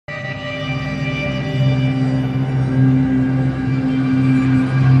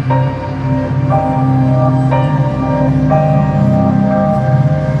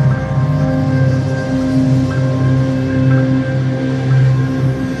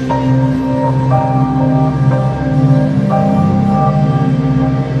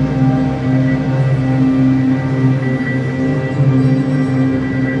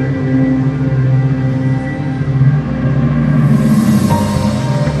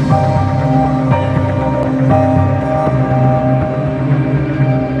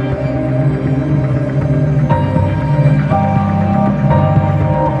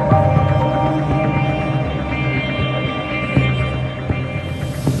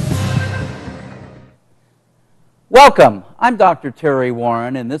Welcome. I'm Dr. Terry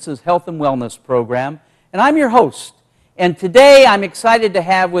Warren, and this is Health and Wellness Program, and I'm your host. And today I'm excited to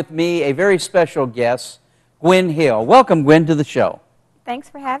have with me a very special guest, Gwen Hill. Welcome, Gwen, to the show. Thanks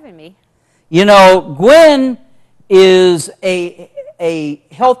for having me. You know, Gwen is a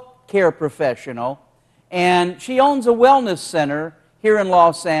healthcare professional, and she owns a wellness center here in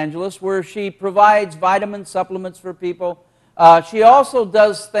Los Angeles where she provides vitamin supplements for people. She also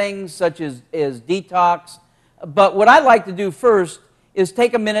does things such as detox. But what I'd like to do first is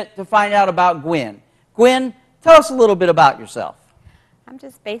take a minute to find out about Gwen. Gwen, tell us a little bit about yourself. I'm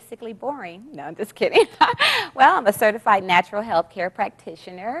just basically boring. No, I'm just kidding. Well, I'm a certified natural health care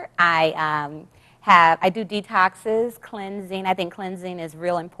practitioner. I do detoxes, cleansing. I think cleansing is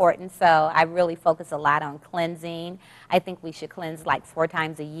real important, so I really focus a lot on cleansing. I think we should cleanse like 4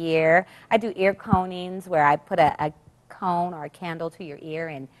 times a year. I do ear conings where I put a cone or a candle to your ear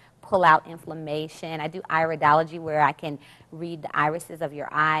and pull out inflammation. I do iridology where I can read the irises of your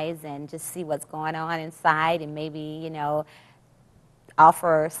eyes and just see what's going on inside and maybe, you know,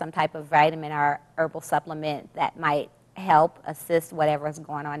 offer some type of vitamin or herbal supplement that might help assist whatever is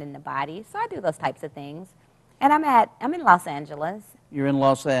going on in the body. So I do those types of things. And I'm in Los Angeles. You're in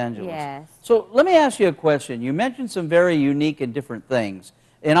Los Angeles. Yes. So let me ask you a question. You mentioned some very unique and different things.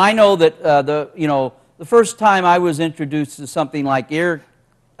 And I know that the first time I was introduced to something like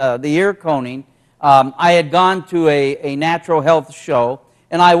the ear coning, I had gone to a natural health show,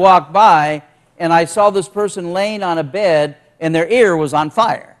 and I walked by, and I saw this person laying on a bed, and their ear was on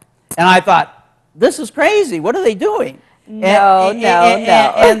fire. And I thought, this is crazy. What are they doing? No.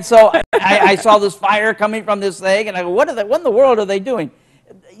 And so I saw this fire coming from this thing, and I go, what in the world are they doing?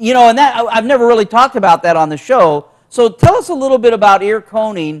 You know, and I've never really talked about that on the show. So tell us a little bit about ear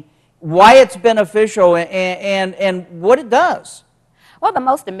coning, why it's beneficial, and what it does. Well, the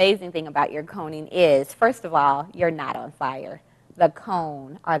most amazing thing about ear coning is, first of all, you're not on fire. The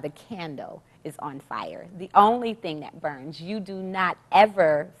cone or the candle is on fire. The only thing that burns, you do not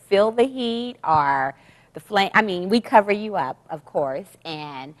ever feel the heat or the flame. I mean, we cover you up, of course,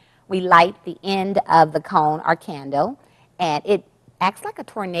 and we light the end of the cone or candle, and it acts like a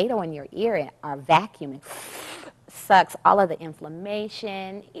tornado in your ear or vacuum. It sucks all of the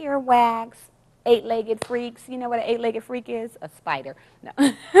inflammation, earwax, 8-legged freaks. You know what an 8-legged freak is? A spider.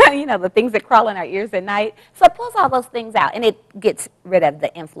 No. You know, the things that crawl in our ears at night. So it pulls all those things out, and it gets rid of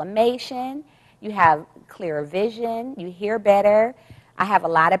the inflammation. You have clearer vision. You hear better. I have a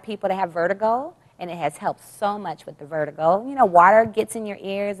lot of people that have vertigo, and it has helped so much with the vertigo. You know, water gets in your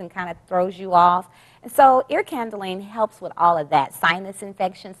ears and kind of throws you off. And so ear candling helps with all of that. Sinus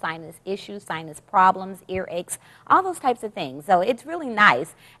infection, sinus issues, sinus problems, earaches, all those types of things. So it's really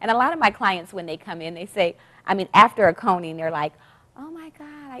nice. And a lot of my clients, when they come in, they say, I mean, after a coning, they're like, oh my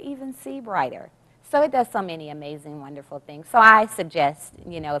God, I even see brighter. So it does so many amazing, wonderful things. So I suggest,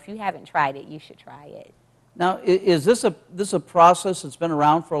 you know, if you haven't tried it, you should try it. Now, is this a process that's been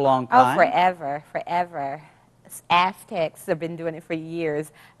around for a long time? Oh, forever. Aztecs have been doing it for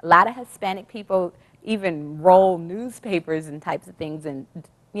years. A lot of Hispanic people even roll newspapers and types of things, and,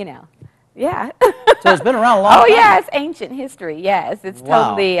 you know, yeah. So it's been around a long time? Oh, yeah, it's ancient history, yes. It's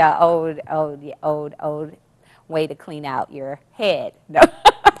totally old way to clean out your head. No.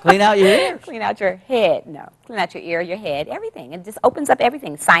 Clean out your ears? Clean out your head, no. Clean out your ear, your head, everything. It just opens up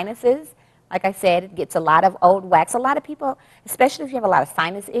everything. Sinuses, like I said, it gets a lot of old wax. A lot of people, especially if you have a lot of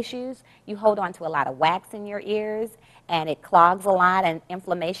sinus issues, you hold on to a lot of wax in your ears, and it clogs a lot, and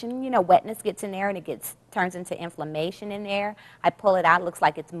inflammation, you know, wetness gets in there, and it turns into inflammation in there. I pull it out, it looks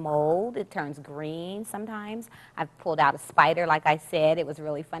like it's mold. It turns green sometimes. I've pulled out a spider, like I said. It was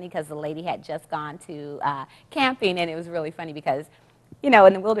really funny because the lady had just gone to camping, and it was really funny because, you know,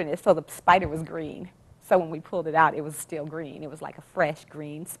 in the wilderness, so the spider was green. So when we pulled it out, it was still green. It was like a fresh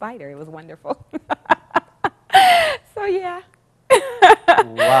green spider. It was wonderful. So, yeah.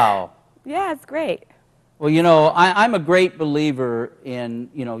 Wow. Yeah, it's great. Well, you know, I'm a great believer in,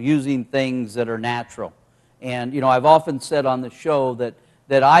 you know, using things that are natural. And, you know, I've often said on the show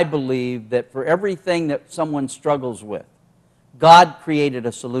that I believe that for everything that someone struggles with, God created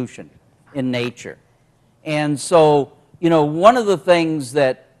a solution in nature. And so, you know, one of the things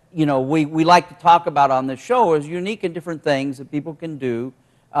that, you know, we like to talk about on the show is unique and different things that people can do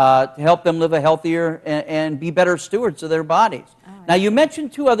to help them live a healthier and be better stewards of their bodies. Oh, now, you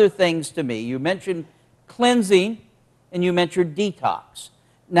mentioned 2 other things to me. You mentioned cleansing, and you mentioned detox.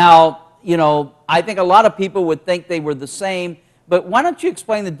 Now, you know, I think a lot of people would think they were the same, but why don't you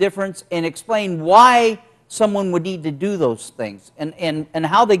explain the difference and explain why someone would need to do those things and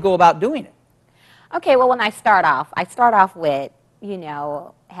how they go about doing it? Okay, well, when I start off with, you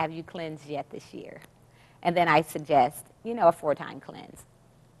know, have you cleansed yet this year? And then I suggest, you know, a 4-time cleanse.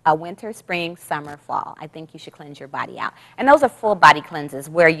 A winter, spring, summer, fall. I think you should cleanse your body out. And those are full body cleanses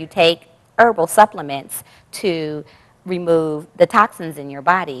where you take herbal supplements to remove the toxins in your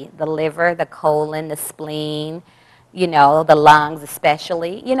body, the liver, the colon, the spleen, you know, the lungs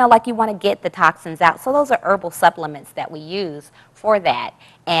especially. You know, like you want to get the toxins out. So those are herbal supplements that we use for that.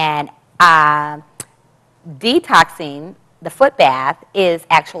 And detoxing, the foot bath, is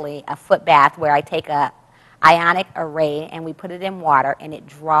actually a foot bath where I take a ionic array and we put it in water and it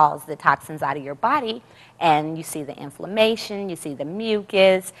draws the toxins out of your body, and you see the inflammation, you see the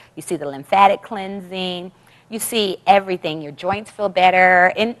mucus, you see the lymphatic cleansing, you see everything. Your joints feel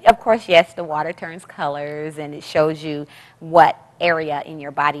better, and of course, yes, the water turns colors and it shows you what area in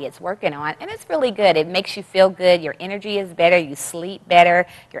your body it's working on, and it's really good. It makes you feel good. Your energy is better, you sleep better,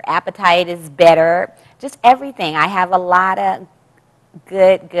 your appetite is better, just everything. I have a lot of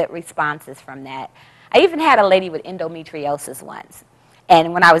good responses from that. I even had a lady with endometriosis once,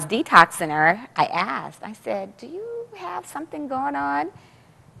 and when I was detoxing her, I asked, I said, do you have something going on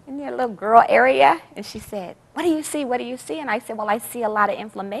in your little girl area? And she said, what do you see, what do you see? And I said, well, I see a lot of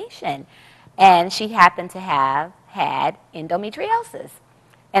inflammation. And she happened to have had endometriosis.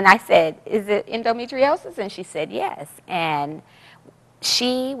 And I said, is it endometriosis? And she said, yes. And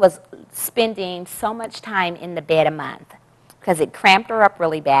she was spending so much time in the bed a month because it cramped her up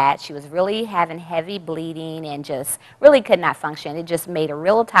really bad. She was really having heavy bleeding and just really could not function. It just made her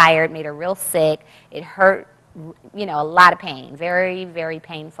real tired, made her real sick. It hurt, you know, a lot of pain, very, very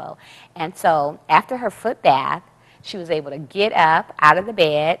painful. And so after her foot bath, she was able to get up out of the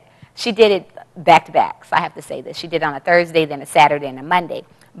bed. She did it back to back, so I have to say this. She did it on a Thursday, then a Saturday, and a Monday.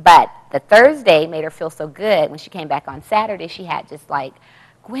 But the Thursday made her feel so good. When she came back on Saturday, she had just like,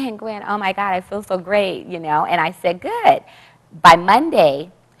 Gwen, oh my God, I feel so great, you know. And I said, good. By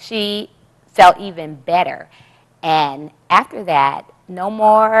Monday, she felt even better. And after that, no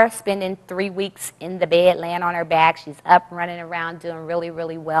more spending 3 weeks in the bed, laying on her back. She's up, running around, doing really,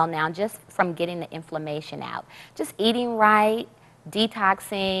 really well now, just from getting the inflammation out. Just eating right,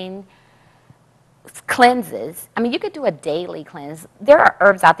 detoxing, cleanses. I mean, you could do a daily cleanse. There are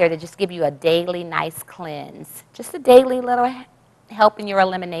herbs out there that just give you a daily nice cleanse. Just a daily little help in your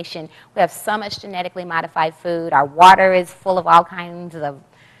elimination. We have so much genetically modified food. Our water is full of all kinds of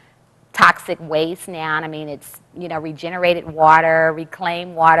toxic waste now. I mean, it's, you know, regenerated water,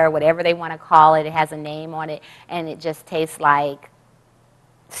 reclaimed water, whatever they want to call it. It has a name on it, and it just tastes like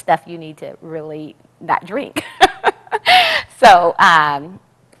stuff you need to really not drink. So,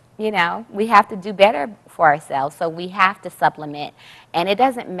 you know, we have to do better for ourselves, so we have to supplement. And it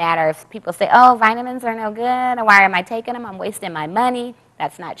doesn't matter if people say, oh, vitamins are no good, or why am I taking them? I'm wasting my money.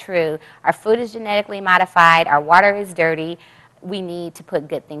 That's not true. Our food is genetically modified. Our water is dirty. We need to put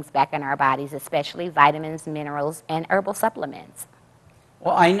good things back in our bodies, especially vitamins, minerals, and herbal supplements.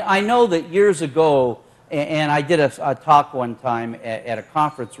 Well, I know that years ago, and I did a talk one time at a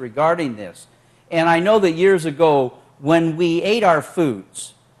conference regarding this, and I know that years ago, when we ate our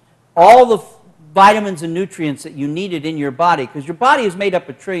foods, all the vitamins and nutrients that you needed in your body, because your body is made up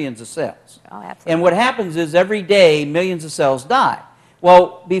of trillions of cells. Oh, absolutely. And what happens is every day, millions of cells die.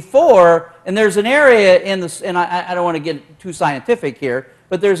 Well, before, and there's an area in the, and I don't want to get too scientific here,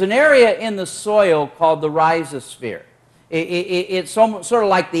 but there's an area in the soil called the rhizosphere. It's sort of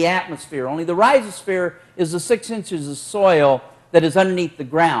like the atmosphere, only the rhizosphere is the 6 inches of soil that is underneath the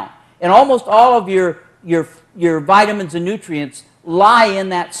ground. And almost all of your vitamins and nutrients lie in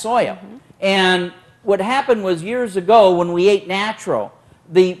that soil. Mm-hmm. And what happened was years ago when we ate natural,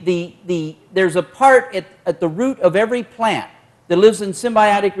 there's a part at the root of every plant that lives in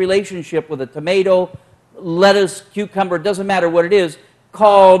symbiotic relationship with a tomato, lettuce, cucumber, doesn't matter what it is,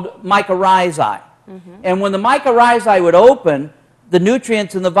 called mycorrhizae. Mm-hmm. And when the mycorrhizae would open, the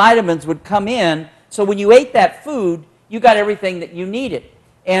nutrients and the vitamins would come in, so when you ate that food, you got everything that you needed.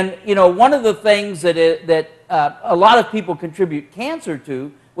 And, you know, one of the things that a lot of people contribute cancer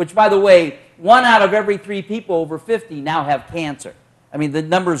to, which, by the way, 1 out of every 3 people over 50 now have cancer. I mean, the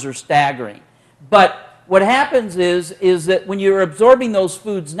numbers are staggering. But what happens is that when you're absorbing those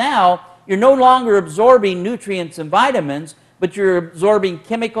foods now, you're no longer absorbing nutrients and vitamins, but you're absorbing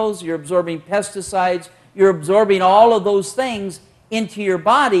chemicals, you're absorbing pesticides, you're absorbing all of those things into your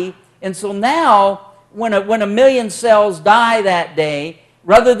body. And so now, when a million cells die that day,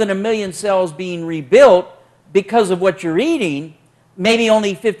 rather than a million cells being rebuilt because of what you're eating, maybe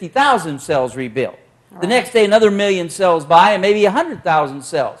only 50,000 cells rebuilt. Right. The next day, another million cells by, and maybe 100,000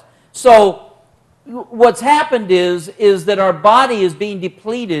 cells. So what's happened is that our body is being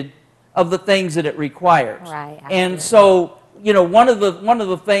depleted of the things that it requires. Right, and so you know, one of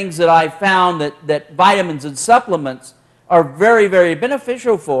the things that I found that vitamins and supplements are very, very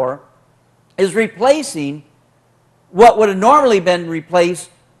beneficial for is replacing what would have normally been replaced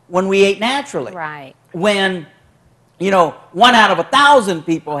when we ate naturally. Right. When, you know, 1 out of 1,000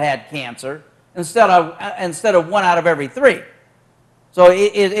 people had cancer instead of 1 out of every 3. So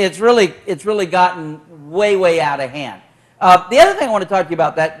it's really gotten way, way out of hand. The other thing I want to talk to you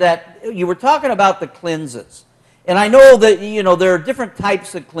about, that you were talking about the cleanses. And I know that, you know, there are different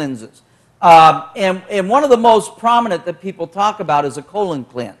types of cleanses. And one of the most prominent that people talk about is a colon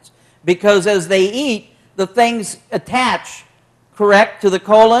cleanse. Because as they eat, the things attach, correct, to the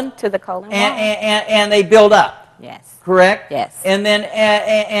colon? To the colon wall. And they build up. Yes. Correct? Yes. And then,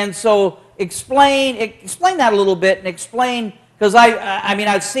 and so explain that a little bit, and explain, because I mean,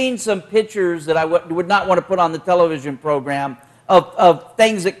 I've seen some pictures that I would not want to put on the television program of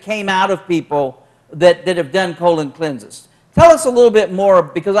things that came out of people that have done colon cleanses. Tell us a little bit more,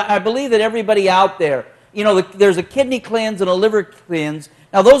 because I believe that everybody out there, you know, there's a kidney cleanse and a liver cleanse.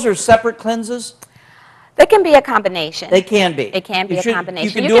 Now, those are separate cleanses? They can be a combination. They can be. It can be a combination.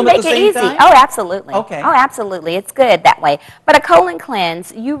 You can do them at the same time? Oh, absolutely. Okay. Oh, absolutely. It's good that way. But a colon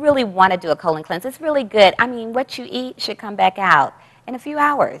cleanse, you really want to do a colon cleanse. It's really good. I mean, what you eat should come back out in a few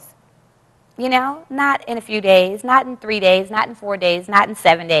hours. You know, not in a few days, not in 3 days, not in 4 days, not in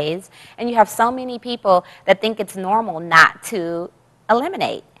 7 days. And you have so many people that think it's normal not to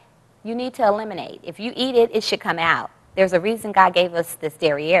eliminate. You need to eliminate. If you eat it, it should come out. There's a reason God gave us this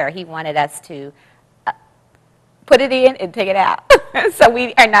derriere. He wanted us to put it in and take it out. So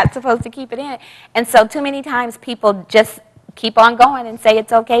we are not supposed to keep it in. And so too many times people just keep on going and say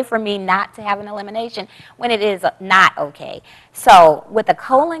it's okay for me not to have an elimination when it is not okay. So with a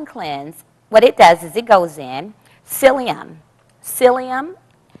colon cleanse, what it does is it goes in psyllium,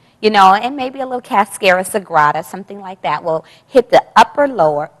 you know, and maybe a little cascara sagrada, something like that, will hit the upper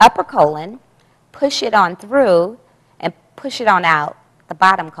colon, push it on through, and push it on out the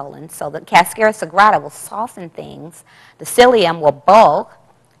bottom colon. So the cascara sagrada will soften things, the psyllium will bulk,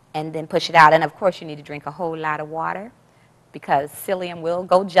 and then push it out. And of course you need to drink a whole lot of water, because psyllium will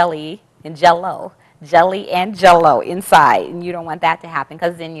go jelly and jello inside, and you don't want that to happen,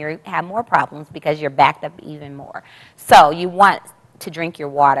 because then you have more problems because you're backed up even more. So you want to drink your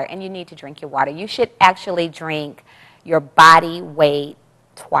water, and you need to drink your water. You should actually drink your body weight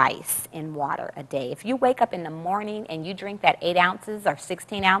twice in water a day. If you wake up in the morning and you drink that 8 ounces or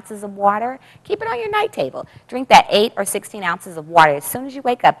 16 ounces of water, keep it on your night table. Drink that 8 or 16 ounces of water as soon as you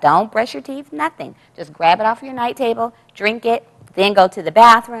wake up. Don't brush your teeth, nothing. Just grab it off your night table, drink it, then go to the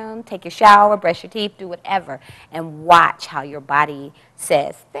bathroom, take your shower, brush your teeth, do whatever, and watch how your body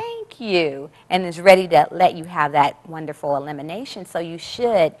says, thank you, and is ready to let you have that wonderful elimination. So you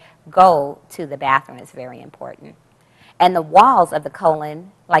should go to the bathroom. It's very important. And the walls of the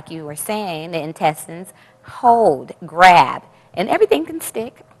colon, like you were saying, the intestines, hold, grab, and everything can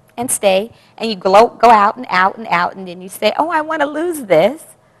stick and stay, and you go out and out and out, and then you say, oh, I want to lose this.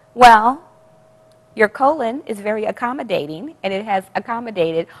 Well, your colon is very accommodating, and it has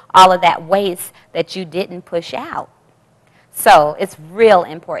accommodated all of that waste that you didn't push out. So it's real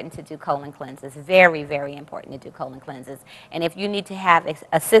important to do colon cleanses, very, very important to do colon cleanses. And if you need to have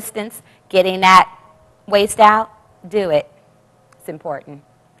assistance getting that waste out, do it. It's important.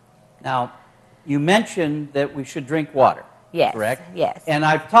 Now, you mentioned that we should drink water, yes, correct? Yes. And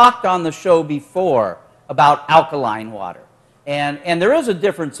I've talked on the show before about alkaline water. And there is a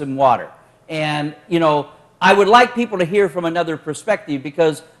difference in water. And, you know, I would like people to hear from another perspective,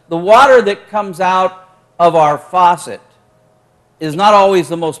 because the water that comes out of our faucet is not always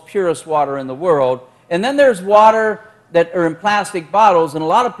the most purest water in the world. And then there's water that are in plastic bottles, and a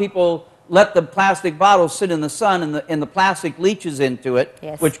lot of people let the plastic bottles sit in the sun, and the plastic leaches into it,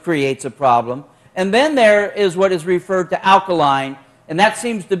 yes, which creates a problem. And then there is what is referred to alkaline, and that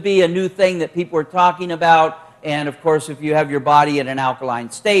seems to be a new thing that people are talking about. And of course, if you have your body in an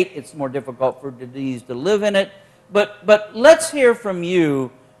alkaline state, it's more difficult for disease to live in it. But let's hear from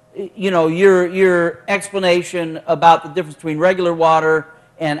you, you know, your explanation about the difference between regular water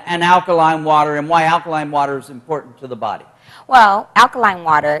and alkaline water, and why alkaline water is important to the body. Well, alkaline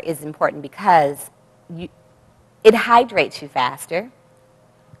water is important because it hydrates you faster.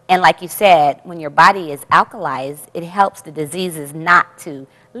 And like you said, when your body is alkalized, it helps the diseases not to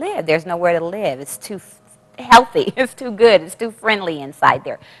live. There's nowhere to live. It's too healthy, it's too good, it's too friendly inside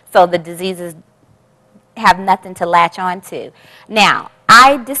there. So the diseases have nothing to latch on to. Now,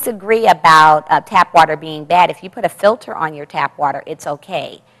 I disagree about tap water being bad. If you put a filter on your tap water, it's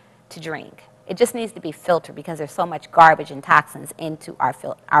okay to drink. It just needs to be filtered because there's so much garbage and toxins into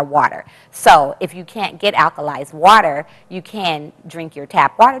our water. So if you can't get alkalized water, you can drink your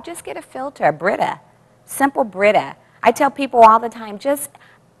tap water. Just get a filter, a Brita, simple Brita. I tell people all the time,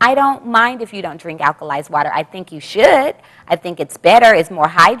 I don't mind if you don't drink alkalized water. I think you should. I think it's better. It's more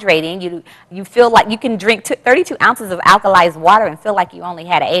hydrating. You feel like you can drink 32 ounces of alkalized water and feel like you only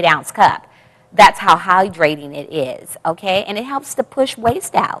had an 8-ounce cup. That's how hydrating it is, okay? And it helps to push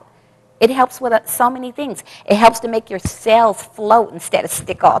waste out. It helps with so many things. It helps to make your cells float instead of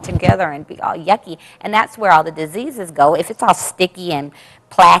stick all together and be all yucky. And that's where all the diseases go. If it's all sticky and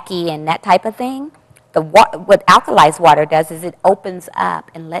plaquey and that type of thing, what alkalized water does is it opens up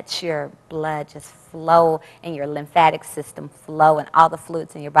and lets your blood just flow and your lymphatic system flow and all the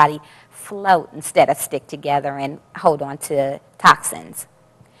fluids in your body float instead of stick together and hold on to toxins.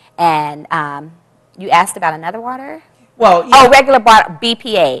 And you asked about another water? Well, yeah. Oh, regular water,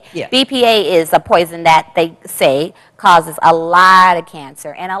 BPA. Yeah. BPA is a poison that they say causes a lot of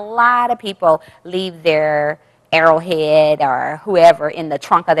cancer. And a lot of people leave their Arrowhead or whoever in the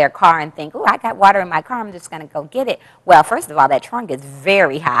trunk of their car and think, oh, I got water in my car, I'm just going to go get it. Well, first of all, that trunk is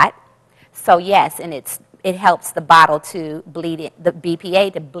very hot. So yes, and it helps the bottle to bleed, the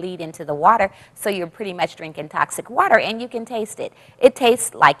BPA to bleed into the water, so you're pretty much drinking toxic water, and you can taste it. It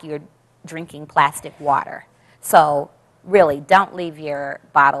tastes like you're drinking plastic water. So really, don't leave your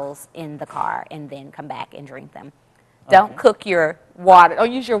bottles in the car and then come back and drink them. Okay. Don't cook your water,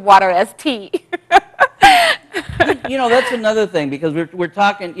 don't use your water as tea. You know, that's another thing, because we're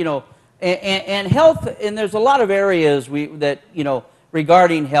talking, you know, and health, and there's a lot of areas that, you know,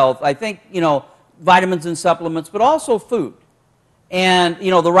 regarding health. I think, you know, vitamins and supplements, but also food, and,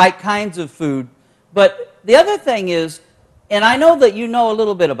 you know, the right kinds of food. But the other thing is, and I know that you know a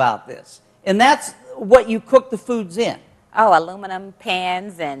little bit about this, and that's what you cook the foods in. Oh, aluminum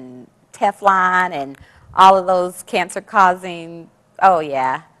pans and Teflon and all of those cancer-causing, oh,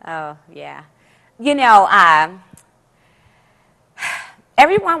 yeah. You know,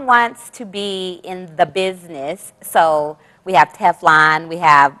 everyone wants to be in the business, so we have Teflon, we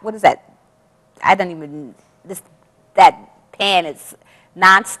have, what is that? I don't even, that pan is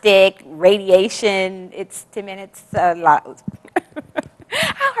non-stick, radiation, it's 10 minutes, a lot.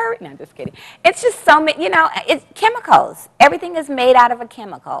 How hurry? No, I'm just kidding. It's just so many, you know, it's chemicals. Everything is made out of a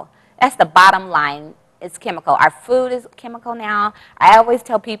chemical. That's the bottom line. It's chemical. Our food is chemical now. I always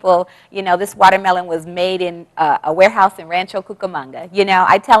tell people, you know, this watermelon was made in a warehouse in Rancho Cucamonga. You know,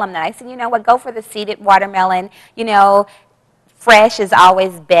 I tell them that. I said, you know what, go for the seeded watermelon. You know, fresh is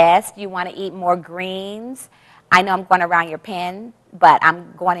always best. You want to eat more greens. I know I'm going around your pen, but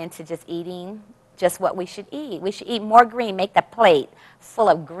I'm going into just eating just what we should eat. We should eat more green. Make the plate full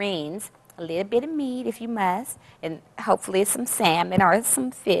of greens. A little bit of meat if you must, and hopefully some salmon or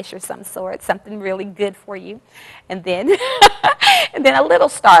some fish or some sort, something really good for you. And then, and then a little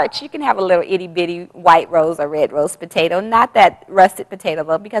starch. You can have a little itty bitty white rose or red rose potato, not that russet potato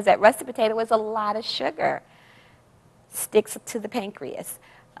though, because that russet potato is a lot of sugar. Sticks to the pancreas,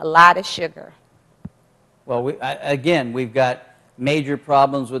 a lot of sugar. Well, again, we've got major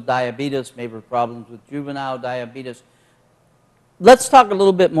problems with diabetes, major problems with juvenile diabetes. Let's talk a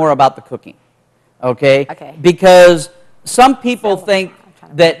little bit more about the cooking, okay? Okay. Because some people think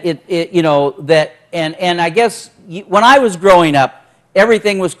that you know, that, and I guess when I was growing up,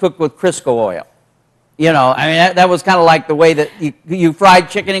 everything was cooked with Crisco oil. You know, I mean, that was kind of like the way that you fried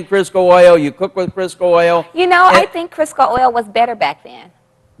chicken in Crisco oil, you cook with Crisco oil. You know, I think Crisco oil was better back then.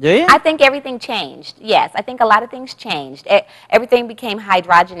 Do you? I think everything changed. Yes, I think a lot of things changed. Everything became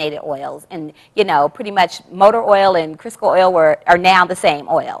hydrogenated oils, and you know, pretty much motor oil and Crisco oil are now the same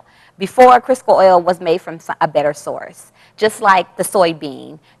oil. Before, Crisco oil was made from a better source, just like the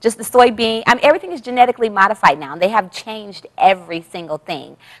soybean. Just the soybean. I mean, everything is genetically modified now. They have changed every single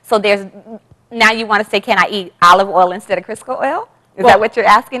thing. So now you want to say, can I eat olive oil instead of Crisco oil? Is that what you're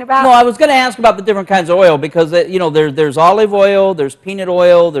asking about? No, I was going to ask about the different kinds of oil, because, you know, there's olive oil, there's peanut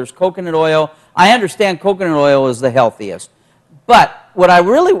oil, there's coconut oil. I understand coconut oil is the healthiest. But what I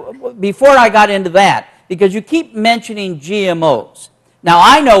really, before I got into that, because you keep mentioning GMOs. Now,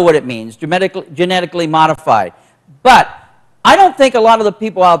 I know what it means, genetically modified. But I don't think a lot of the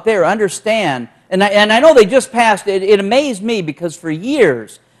people out there understand, and I know they just passed, it amazed me, because for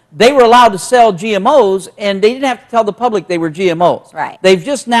years, they were allowed to sell GMOs, and they didn't have to tell the public they were GMOs. Right. They've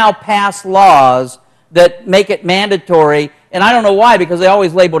just now passed laws that make it mandatory, and I don't know why, because they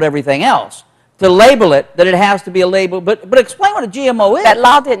always labeled everything else. To label it, that it has to be a label, but explain what a GMO is. That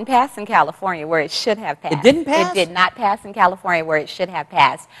law didn't pass in California where it should have passed. It didn't pass? It did not pass in California where it should have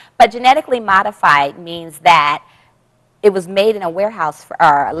passed. But genetically modified means that it was made in a warehouse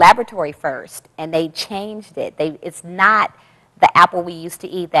or a laboratory first, and they changed it. It's not the apple we used to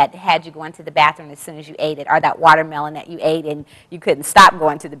eat that had you going to the bathroom as soon as you ate it, or that watermelon that you ate and you couldn't stop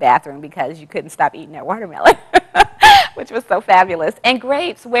going to the bathroom because you couldn't stop eating that watermelon, which was so fabulous. And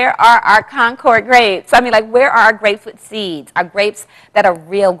grapes, where are our Concord grapes? I mean, like, where are our grapes with seeds, our grapes that are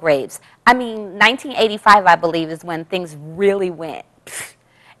real grapes? I mean, 1985, I believe, is when things really went.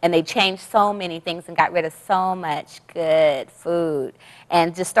 And they changed so many things and got rid of so much good food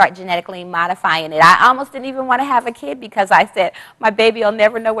and just start genetically modifying it. I almost didn't even want to have a kid because I said, my baby will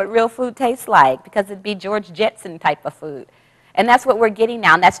never know what real food tastes like because it'd be George Jetson type of food. And that's what we're getting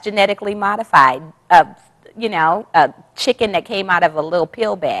now, and that's genetically modified. You know, a chicken that came out of a little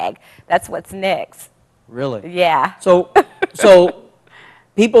pill bag. That's what's next. Really? Yeah. So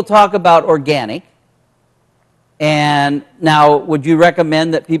people talk about organic. And now, would you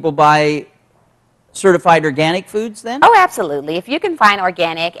recommend that people buy certified organic foods then? Oh, absolutely. If you can find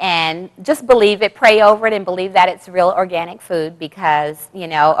organic and just believe it, pray over it, and believe that it's real organic food, because, you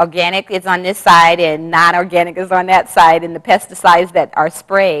know, organic is on this side and non-organic is on that side, and the pesticides that are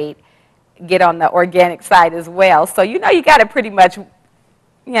sprayed get on the organic side as well. So, you know, you got to pretty much, you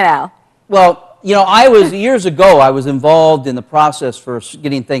know. Well, you know, years ago, I was involved in the process for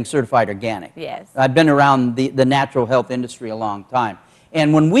getting things certified organic. Yes. I've been around the natural health industry a long time.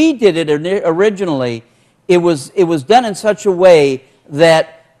 And when we did it originally, it was done in such a way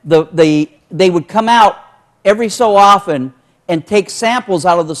that they would come out every so often and take samples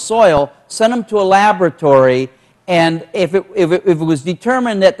out of the soil, send them to a laboratory, and if it was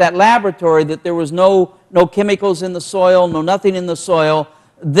determined at that laboratory that there was no chemicals in the soil, nothing in the soil,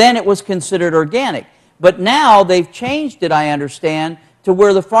 then it was considered organic. But now they've changed it, I understand, to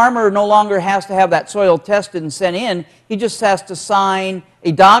where the farmer no longer has to have that soil tested and sent in. He just has to sign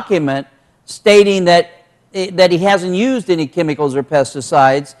a document stating that he hasn't used any chemicals or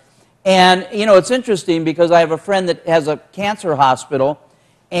pesticides. And, you know, it's interesting because I have a friend that has a cancer hospital,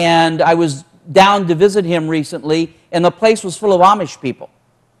 and I was down to visit him recently, and the place was full of Amish people.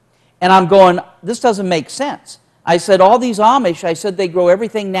 And I'm going, this doesn't make sense. I said, all these Amish, I said, they grow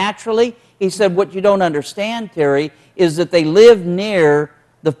everything naturally. He said, what you don't understand, Terry, is that they live near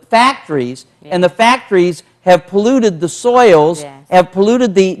the factories, and the factories have polluted the soils, have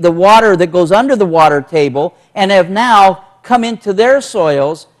polluted the water that goes under the water table, and have now come into their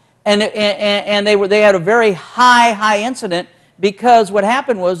soils, and they had a very high incident because what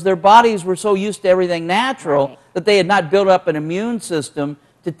happened was their bodies were so used to everything natural that they had not built up an immune system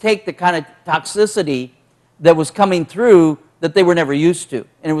to take the kind of toxicity that was coming through that they were never used to,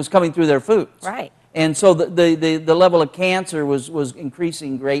 and it was coming through their foods. Right. And so the level of cancer was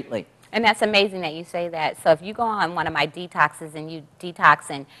increasing greatly. And that's amazing that you say that. So if you go on one of my detoxes and you detox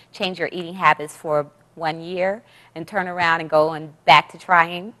and change your eating habits for 1 year and turn around and go back to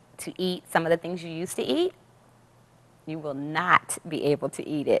trying to eat some of the things you used to eat, you will not be able to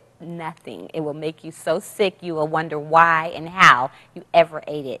eat it. Nothing. It will make you so sick you will wonder why and how you ever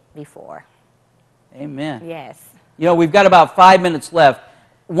ate it before. Amen. Yes. You know, we've got about 5 minutes left.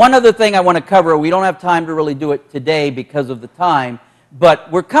 One other thing I want to cover, we don't have time to really do it today because of the time,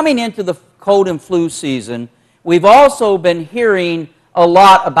 but we're coming into the cold and flu season. We've also been hearing a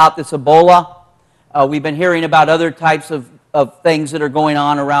lot about this Ebola. We've been hearing about other types of things that are going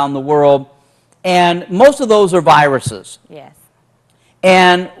on around the world, and most of those are viruses. Yes.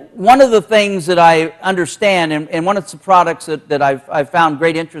 And one of the things that I understand, and one of the products that I've found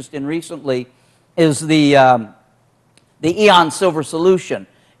great interest in recently, is the Eon Silver solution.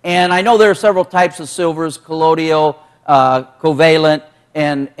 And I know there are several types of silvers, colloidal, covalent,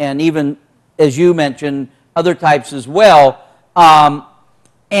 and even, as you mentioned, other types as well.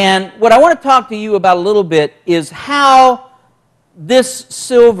 And what I want to talk to you about a little bit is how this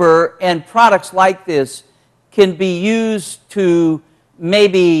silver and products like this can be used to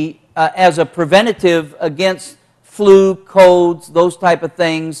maybe as a preventative against flu, colds, those type of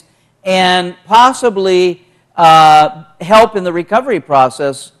things, and possibly help in the recovery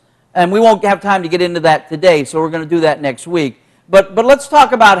process. And we won't have time to get into that today, so we're going to do that next week. But let's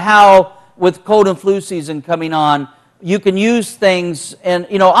talk about how, with cold and flu season coming on, you can use things. And,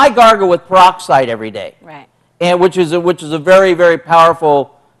 you know, I gargle with peroxide every day. Right. And which is a very, very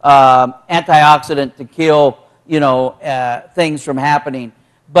powerful antioxidant to kill, you know, things from happening.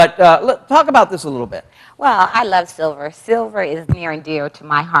 But talk about this a little bit. Well, I love silver. Silver is near and dear to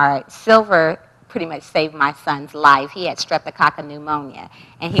my heart. Silver pretty much saved my son's life. He had streptococcus pneumonia,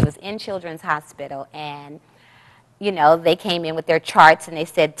 and he was in Children's Hospital, and, you know, they came in with their charts, and they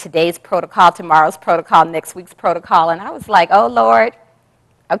said, today's protocol, tomorrow's protocol, next week's protocol, and I was like, oh, Lord,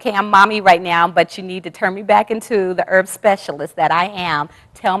 Okay, I'm mommy right now, but you need to turn me back into the herb specialist that I am.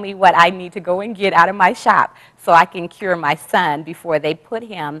 Tell me what I need to go and get out of my shop so I can cure my son before they put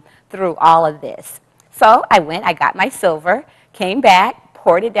him through all of this. So I went, I got my silver, came back,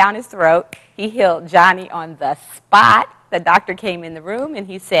 poured it down his throat. He healed Johnny on the spot. The doctor came in the room and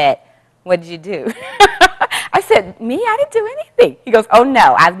he said, "What did you do?" I said, "Me? I didn't do anything." He goes, "Oh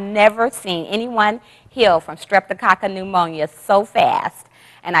no, I've never seen anyone heal from streptococcus pneumonia so fast."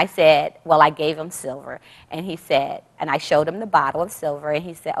 And I said, "Well, I gave him silver." And he said, and I showed him the bottle of silver, and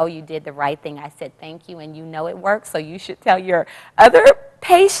he said, "Oh, you did the right thing." I said, "Thank you, and you know it works, so you should tell your other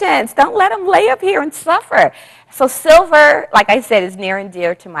patients. Don't let them lay up here and suffer." So silver, like I said, is near and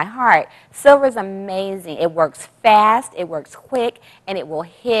dear to my heart. Silver is amazing. It works fast, it works quick, and it will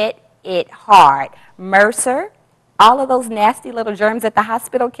hit it hard. Mercer, all of those nasty little germs that the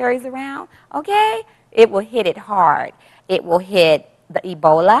hospital carries around, okay, it will hit it hard. It will hit the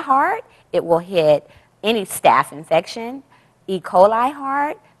Ebola hard. It will hit any staph infection, E. coli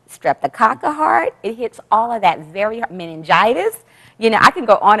hard, streptococca hard. It hits all of that very hard. Meningitis. You know, I can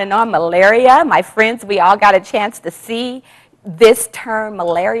go on and on. Malaria. My friends, we all got a chance to see this term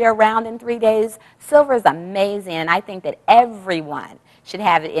malaria around in 3 days. Silver is amazing, and I think that everyone should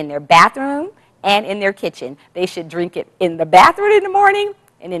have it in their bathroom and in their kitchen. They should drink it in the bathroom in the morning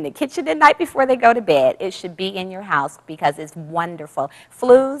and in the kitchen at night before they go to bed. It should be in your house because it's wonderful.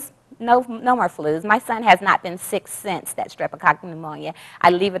 Flus, no more flus. My son has not been sick since that streptococcus pneumonia.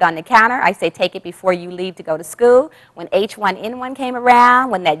 I leave it on the counter. I say, take it before you leave to go to school. When H1N1 came around,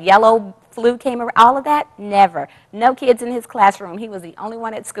 when that yellow flu came around, all of that, never. No kids in his classroom. He was the only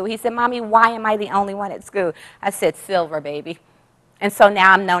one at school. He said, "Mommy, why am I the only one at school?" I said, "Silver, baby." And so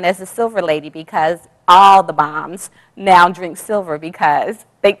now I'm known as the silver lady because all the moms now drink silver because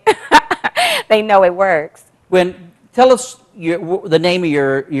they, they know it works. Tell us the name of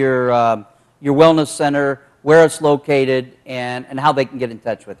your wellness center, where it's located, and how they can get in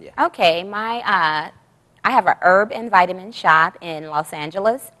touch with you. Okay, I have a herb and vitamin shop in Los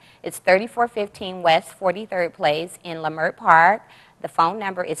Angeles. It's 3415 West 43rd Place in Leimert Park. The phone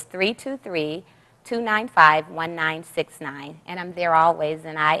number is 323-295-1969, and I'm there always,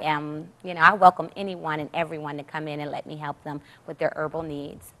 and I am, you know, I welcome anyone and everyone to come in and let me help them with their herbal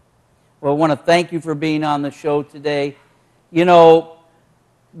needs. Well, I want to thank you for being on the show today. You know,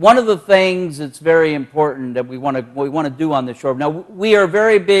 one of the things that's very important that we want to do on the show. Now, we are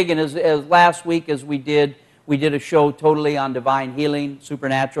very big, and as last week as we did a show totally on divine healing,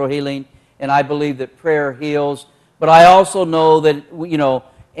 supernatural healing, and I believe that prayer heals. But I also know that, you know,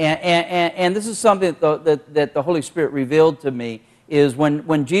 and this is something that the Holy Spirit revealed to me, is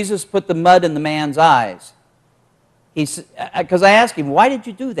when Jesus put the mud in the man's eyes, because I asked him, "Why did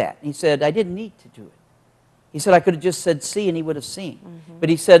you do that?" And he said, "I didn't need to do it." He said, "I could have just said see and he would have seen." Mm-hmm. But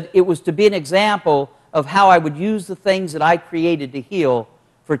he said, it was to be an example of how I would use the things that I created to heal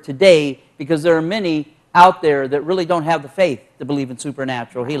for today, because there are many out there that really don't have the faith to believe in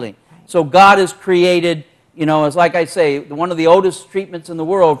supernatural healing. So God has created, you know, it's like I say, one of the oldest treatments in the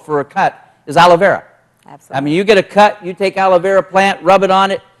world for a cut is aloe vera. Absolutely. I mean, you get a cut, you take aloe vera plant, rub it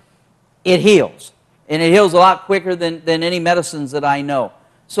on it, it heals. And it heals a lot quicker than any medicines that I know.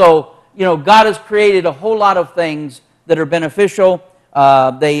 So, you know, God has created a whole lot of things that are beneficial.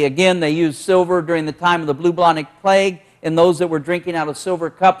 They use silver during the time of the bubonic plague, and those that were drinking out of silver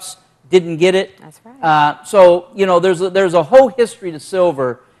cups didn't get it. That's right. So, you know, there's a whole history to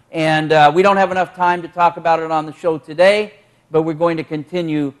silver, and we don't have enough time to talk about it on the show today, but we're going to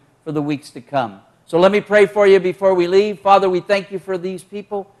continue for the weeks to come. So let me pray for you before we leave. Father, we thank you for these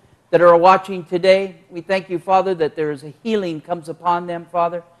people that are watching today. We thank you, Father, that there is a healing comes upon them,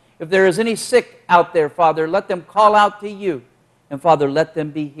 Father. If there is any sick out there, Father, let them call out to you, and Father, let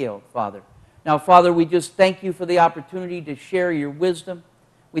them be healed, Father. Now, Father, we just thank you for the opportunity to share your wisdom.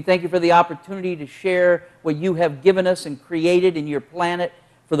 We thank you for the opportunity to share what you have given us and created in your planet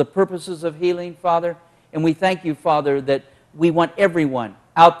for the purposes of healing, Father. And we thank you, Father, that we want everyone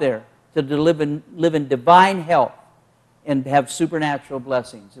out there to live in divine health and have supernatural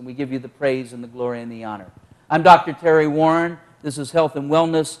blessings. And we give you the praise and the glory and the honor. I'm Dr. Terry Warren. This is Health and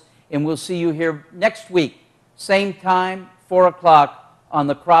Wellness, and we'll see you here next week, same time, 4 o'clock on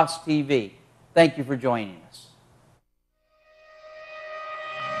the Cross TV. Thank you for joining us.